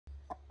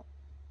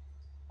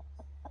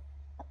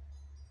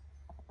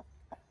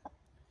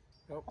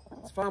Well,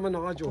 it's Farmer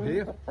Nigel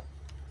here.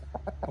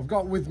 I've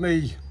got with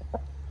me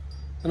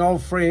an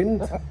old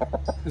friend.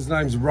 His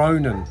name's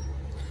Ronan,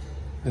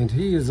 and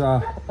he is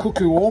a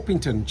Cuckoo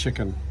Orpington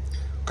chicken.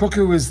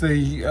 Cuckoo is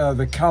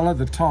the colour,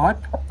 the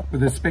type,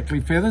 with the speckly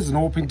feathers, and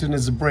Orpington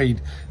is a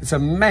breed. It's a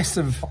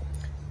massive,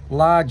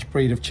 large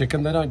breed of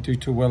chicken. They don't do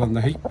too well in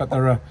the heat, but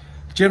they're a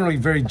generally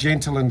very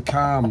gentle and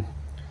calm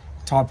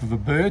type of a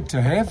bird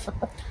to have.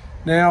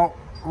 Now,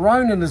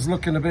 Ronan is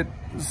looking a bit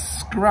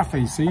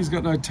scruffy. See, he's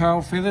got no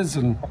tail feathers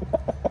and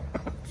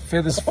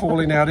feathers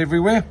falling out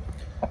everywhere.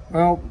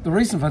 Well, the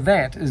reason for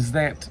that is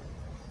that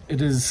it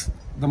is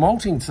the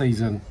molting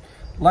season.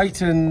 Late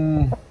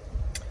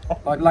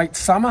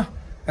summer,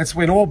 that's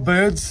when all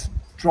birds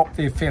drop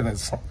their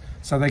feathers.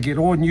 So they get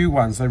all new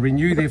ones, they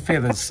renew their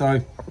feathers.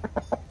 So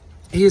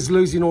he is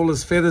losing all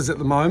his feathers at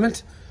the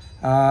moment,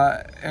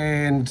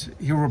 and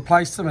he'll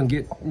replace them and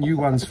get new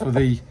ones for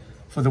the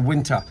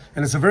winter.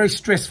 And it's a very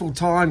stressful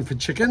time for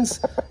chickens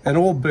and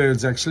all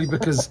birds actually,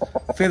 because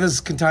feathers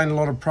contain a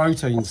lot of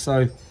protein,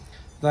 so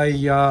they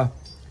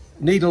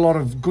need a lot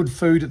of good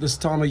food at this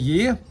time of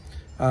year.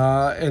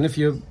 And if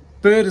your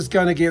bird is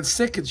going to get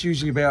sick, it's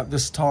usually about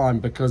this time,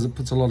 because it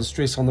puts a lot of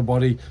stress on the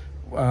body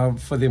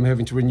for them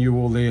having to renew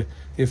all their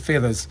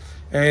feathers.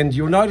 And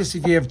you'll notice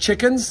if you have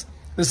chickens,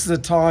 this is a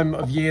time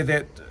of year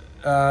that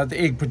the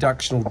egg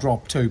production will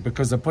drop too,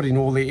 because they're putting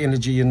all their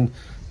energy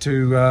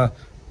into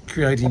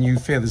creating new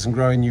feathers and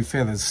growing new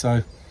feathers.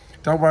 So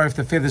don't worry if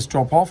the feathers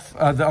drop off.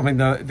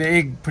 The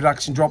egg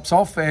production drops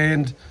off,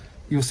 and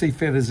you'll see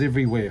feathers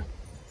everywhere.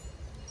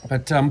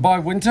 But by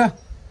winter,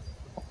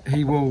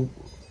 he will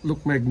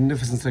look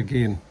magnificent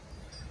again.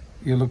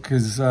 He'll look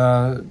his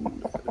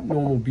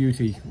normal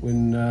beauty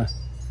in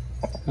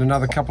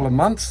another couple of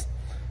months.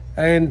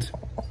 And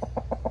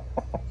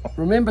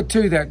remember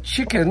too that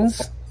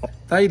chickens,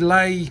 they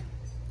lay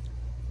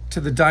to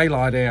the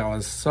daylight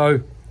hours.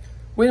 So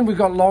when we've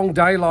got long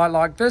daylight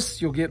like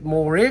this, you'll get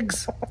more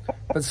eggs.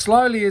 But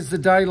slowly as the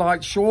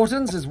daylight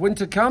shortens, as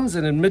winter comes,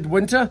 and in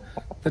midwinter,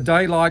 the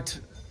daylight,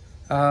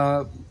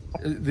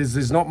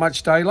 there's not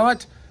much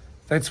daylight,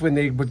 that's when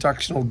the egg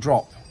production will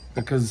drop,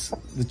 because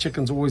the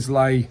chickens always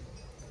lay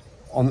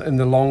in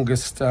the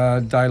longest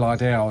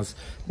daylight hours.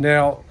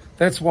 Now,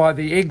 that's why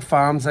the egg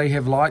farms, they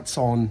have lights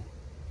on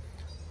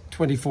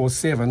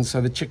 24/7,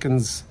 so the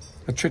chickens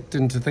are tricked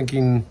into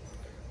thinking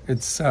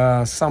it's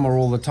summer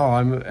all the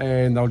time,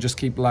 and they'll just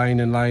keep laying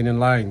and laying and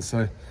laying.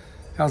 So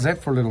how's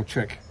that for a little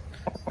trick?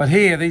 But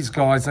here, these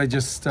guys, they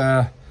just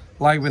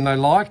lay when they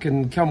like,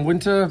 and come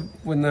winter,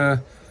 when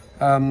the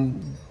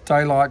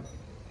daylight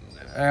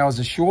hours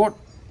are short,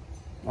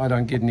 I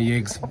don't get any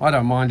eggs. I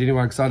don't mind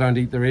anyway, because I don't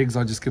eat their eggs.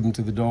 I just give them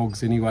to the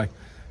dogs anyway.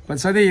 But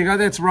so there you go,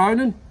 that's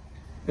Ronan.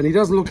 And he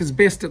doesn't look his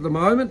best at the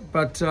moment,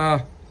 but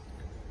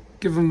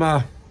give him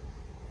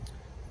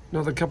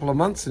another couple of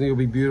months and he'll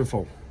be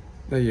beautiful.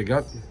 There you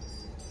go.